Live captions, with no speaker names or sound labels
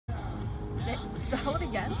Spell it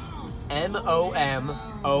again. M-O-M-O-I-R.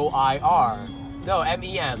 No,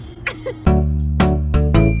 M-E-M.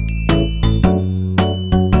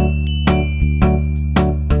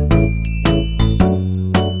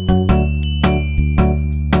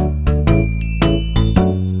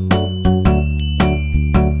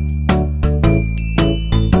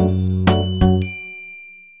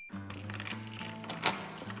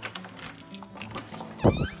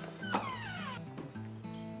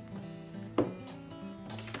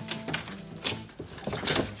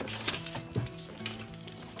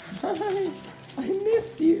 I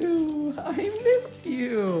missed you. I missed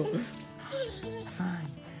you. Hi.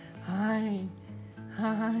 Hi.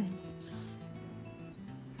 Hi.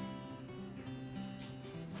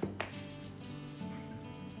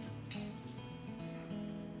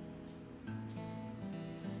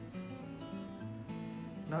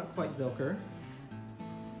 Not quite Zilker.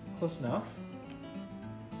 Close enough.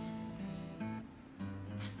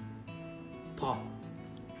 Paw.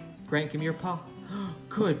 Grant, give me your paw.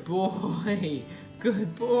 Good boy.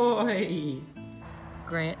 Good boy.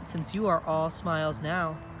 Grant, since you are all smiles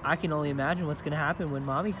now, I can only imagine what's gonna happen when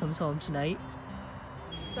Mommy comes home tonight.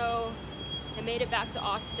 So, I made it back to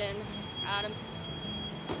Austin. Adam's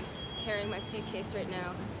carrying my suitcase right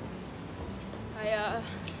now. I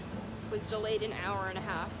was delayed an hour and a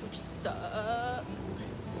half, which sucked.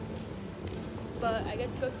 But I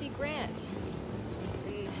get to go see Grant.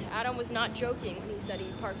 And Adam was not joking when he said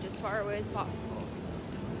he parked as far away as possible.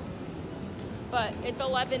 But it's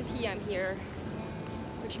 11 p.m. here,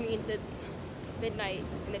 which means it's midnight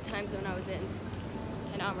in the time zone I was in,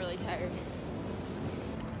 and I'm really tired.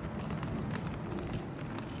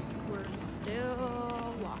 We're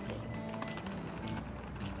still walking.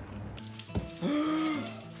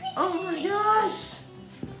 Oh my gosh!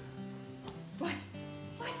 What?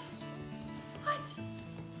 What? What?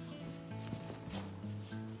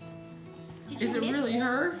 Did Is it really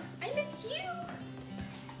her? I missed you!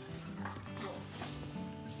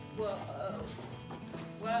 Whoa.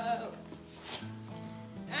 Whoa.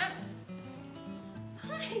 Ah.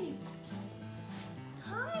 Hi.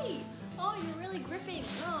 Hi. Oh, you're really gripping.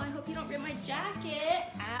 Oh, I hope you don't rip my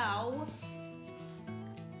jacket. Ow.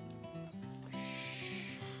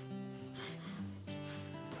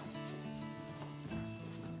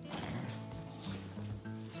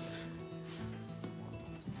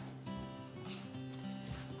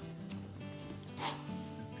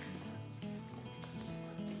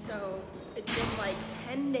 So it's been like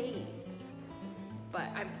 10 days, but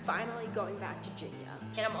I'm finally going back to Virginia.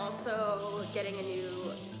 And I'm also getting a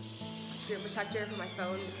new screen protector for my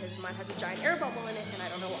phone because mine has a giant air bubble in it and I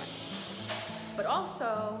don't know why. But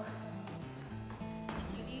also, do you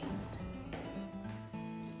see these?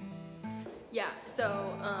 Yeah,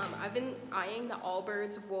 so I've been eyeing the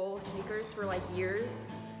Allbirds wool sneakers for like years,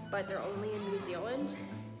 but they're only in New Zealand.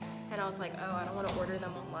 And I was like, oh, I don't want to order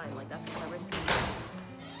them online, like that's kind of risky.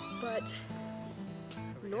 But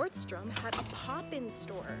Nordstrom had a pop-in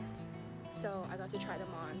store, so I got to try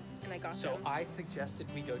them on, and I got them. So I suggested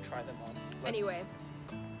we go try them on. Anyway,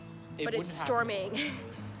 but it's storming,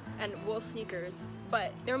 and wool sneakers,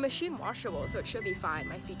 but they're machine washable, so it should be fine.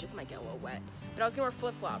 My feet just might get a little wet. But I was gonna wear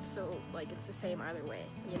flip-flops, so like it's the same either way,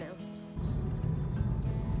 you know?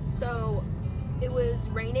 So it was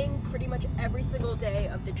raining pretty much every single day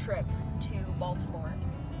of the trip to Baltimore,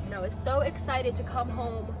 and I was so excited to come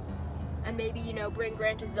home and maybe, you know, bring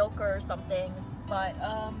Grant to Zilker or something, but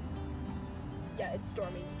yeah, it's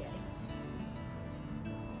storming today.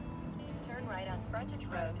 Turn right on Frontage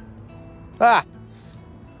Road. Ah!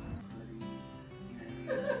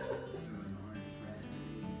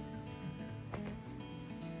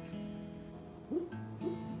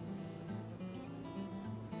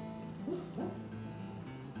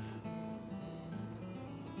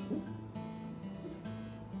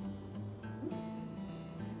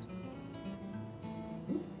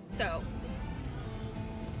 So,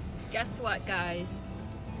 guess what, guys?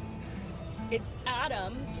 It's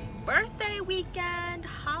Adam's birthday weekend.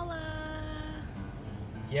 Holla!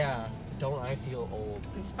 Yeah, don't I feel old?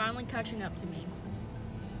 He's finally catching up to me.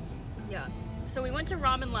 Yeah. So we went to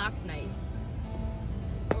ramen last night.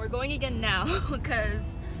 And we're going again now because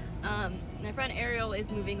my friend Ariel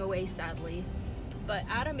is moving away, sadly. But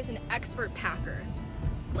Adam is an expert packer.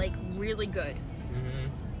 Like, really good. Mm-hmm.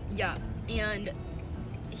 Yeah. And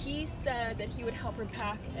he said that he would help her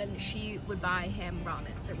pack and she would buy him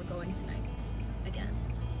ramen. So we're going tonight again.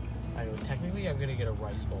 I know, technically I'm gonna get a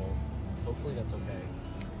rice bowl. Hopefully that's okay.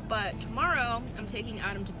 But tomorrow I'm taking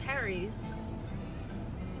Adam to Perry's.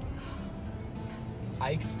 Yes. I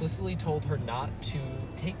explicitly told her not to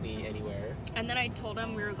take me anywhere. And then I told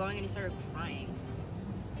him we were going and he started crying.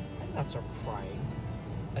 I did not start crying.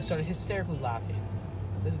 I started hysterically laughing.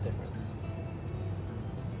 There's a difference.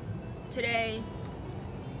 Today,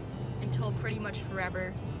 until pretty much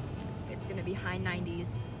forever, it's gonna be high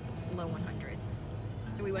 90s, low 100s.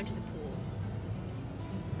 So we went to the pool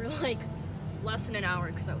for like less than an hour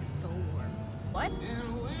because I was so warm. What?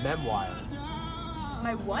 Memoir.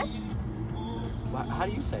 My what? How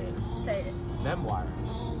do you say it? Say it. Memoir.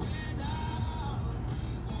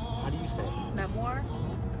 How do you say it? Memoir?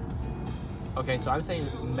 Okay, so I'm saying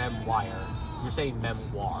memoir. You're saying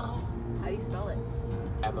memoir. How do you spell it?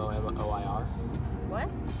 M-O-M-O-I-R. What?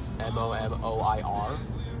 M-O-M-O-I-R.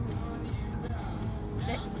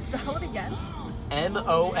 Spell it again?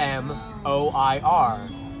 M-O-M-O-I-R.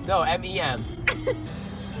 No, M-E-M.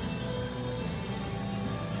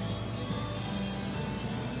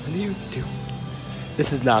 What do you do?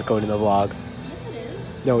 This is not going in the vlog. Yes, it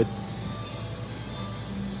is. No,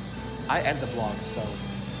 I end the vlog, so.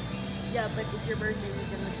 Yeah, but it's your birthday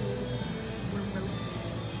weekend, which means we're roasting.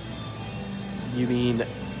 You mean,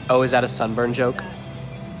 oh, is that a sunburn joke? You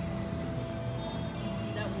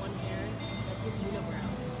see that one hair? That's his unibrow.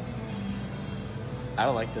 I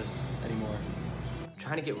don't like this anymore. I'm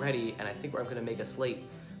trying to get ready, and I think I'm gonna make us late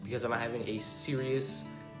because I'm having a serious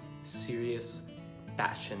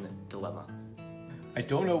fashion dilemma. I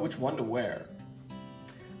don't know which one to wear.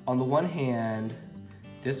 On the one hand,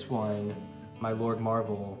 this one, my Lord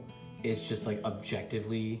Marvel, is just like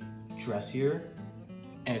objectively dressier,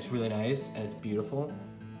 and it's really nice and it's beautiful.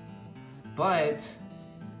 But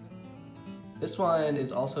this one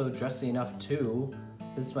is also dressy enough too.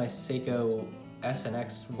 This is my Seiko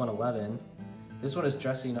SNX 111. This one is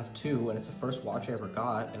dressy enough too, and it's the first watch I ever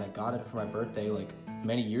got, and I got it for my birthday like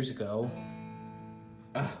many years ago.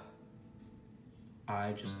 Ugh.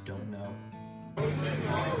 I just don't know.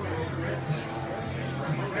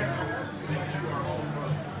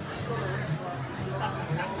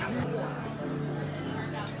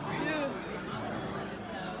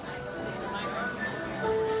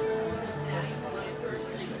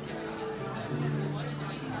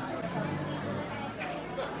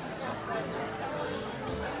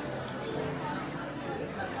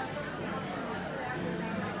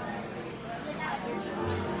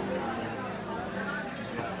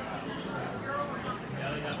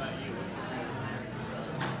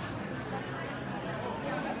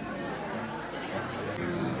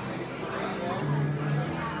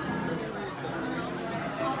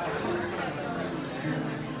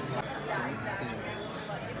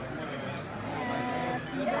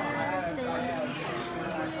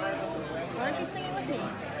 Why aren't you singing with me?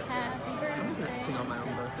 Happy birthday. I'm gonna sing on my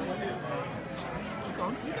own birthday. Keep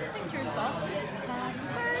going. You can sing to yourself. Happy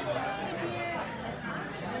birthday, dear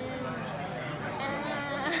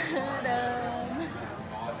Adam.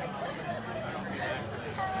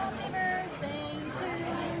 Happy birthday to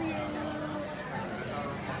you.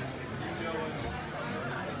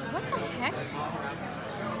 What the heck?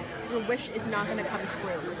 Your wish is not gonna come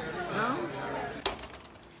true. No?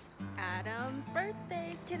 Adam's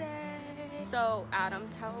birthday's today. So, Adam,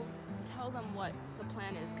 tell them what the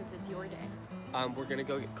plan is, because it's your day. We're gonna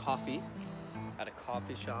go get coffee at a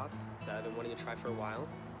coffee shop that I've been wanting to try for a while.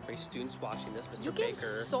 For any students watching this, Mr. You give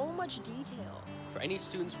Baker. so much detail. For any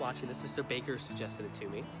students watching this, Mr. Baker suggested it to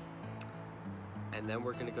me. And then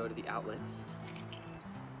we're gonna go to the outlets,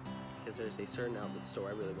 because there's a certain outlet store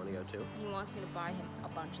I really want to go to. He wants me to buy him a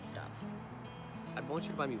bunch of stuff. I want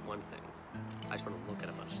you to buy me one thing. I just want to look at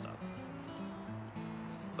a bunch of stuff.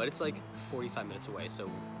 But it's like 45 minutes away, so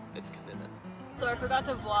it's commitment. So I forgot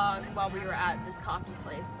to vlog while we were at this coffee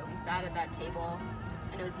place, but we sat at that table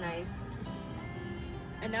and it was nice.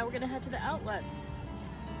 And now we're gonna head to the outlets.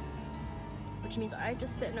 Which means I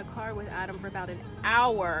just sit in a car with Adam for about an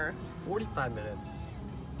hour. 45 minutes.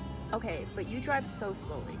 Okay, but you drive so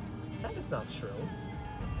slowly. That is not true.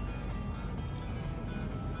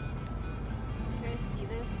 You guys see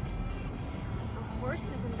this? The horse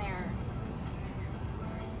is in there.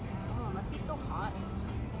 Oh, it must be so hot.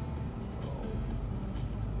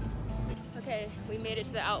 Okay, we made it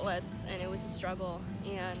to the outlets and it was a struggle,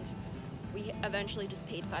 and we eventually just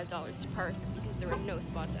paid $5 to park because there were no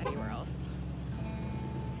spots anywhere else.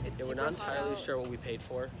 It's Yeah, we're super not hot entirely out, sure what we paid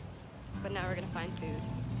for. but now we're gonna find food.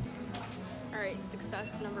 Alright, success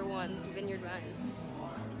number 1, Vineyard Vines.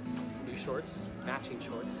 New shorts, matching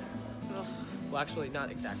shorts. Ugh. Well, actually, not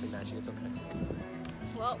exactly matching, it's okay.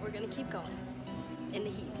 Well, we're gonna keep going in the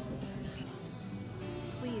heat.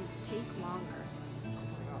 Please take longer.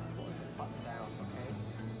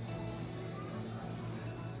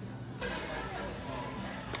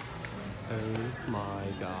 Oh my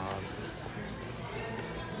god.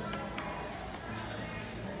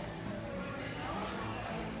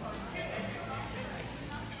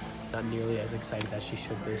 Not nearly as excited as she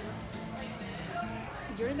should be.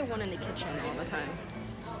 You're the one in the kitchen all the time.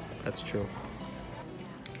 That's true.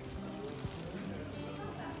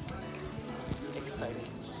 Excited.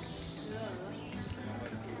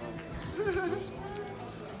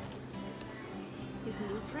 His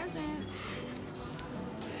new present.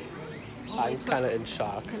 I'm kind of in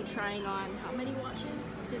shock. Him trying on how many watches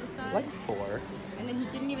to decide? Like 4. And then he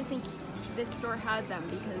didn't even think this store had them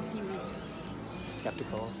because he was...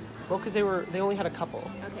 Skeptical. Well, because they only had a couple.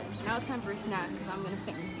 Okay, now it's time for a snack because I'm gonna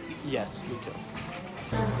faint. Yes, me too.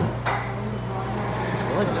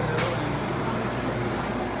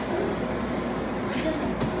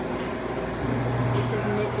 It's his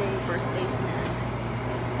midday birthday snack.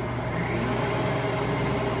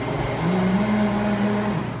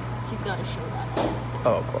 He's gotta show that off.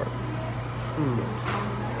 Oh, of course.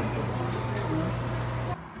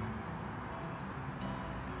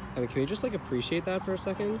 I mean, can we just like appreciate that for a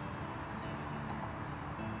second?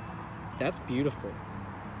 That's beautiful.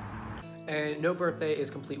 And no birthday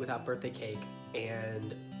is complete without birthday cake,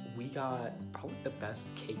 and we got probably the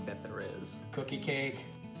best cake that there is. Cookie cake.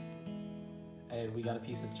 And we got a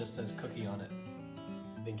piece that just says cookie on it,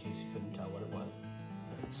 in case you couldn't tell what it was.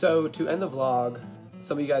 So to end the vlog,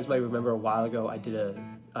 some of you guys might remember a while ago I did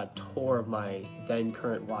a tour of my then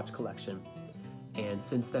current watch collection. And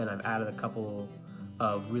since then I've added a couple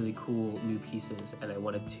of really cool new pieces, and I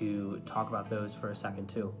wanted to talk about those for a second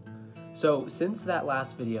too. So since that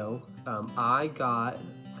last video, I got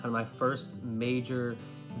kind of my first major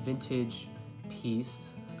vintage piece.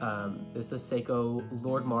 This is Seiko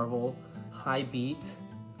Lord Marvel High Beat.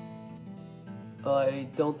 I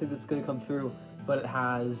don't think this is gonna come through, but it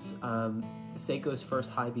has Seiko's first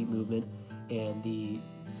high beat movement and the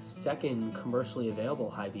second commercially available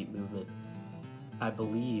high beat movement, I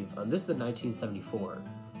believe. This is in 1974,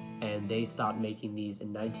 and they stopped making these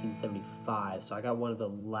in 1975, so I got one of the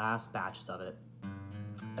last batches of it.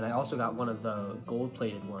 And I also got one of the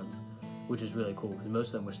gold-plated ones, which is really cool, because most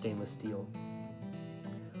of them were stainless steel.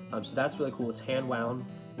 So that's really cool. It's hand-wound,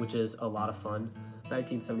 which is a lot of fun.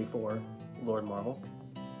 1974 Lord Marvel.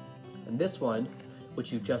 And this one,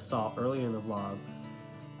 which you just saw earlier in the vlog,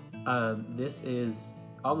 this is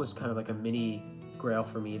almost kind of like a mini grail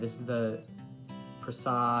for me. This is the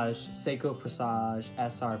Presage, Seiko Presage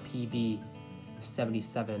SRPB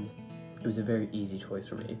 77. It was a very easy choice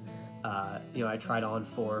for me. You know, I tried on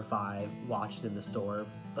 4 or 5 watches in the store,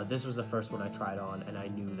 but this was the first one I tried on, and I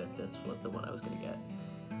knew that this was the one I was gonna get.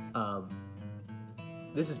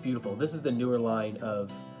 This is beautiful. This is the newer line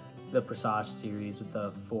of the Presage series with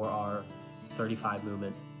the 4R35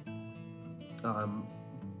 movement.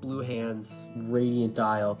 Blue hands, radiant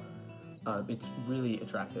dial. It's really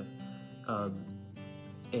attractive.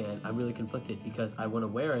 And I'm really conflicted because I want to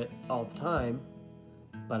wear it all the time,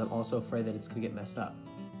 but I'm also afraid that it's gonna get messed up.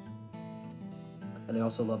 And I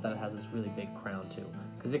also love that it has this really big crown too,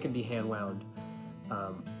 because it can be hand wound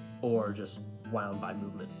or just wound by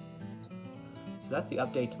movement. So that's the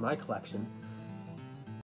update to my collection.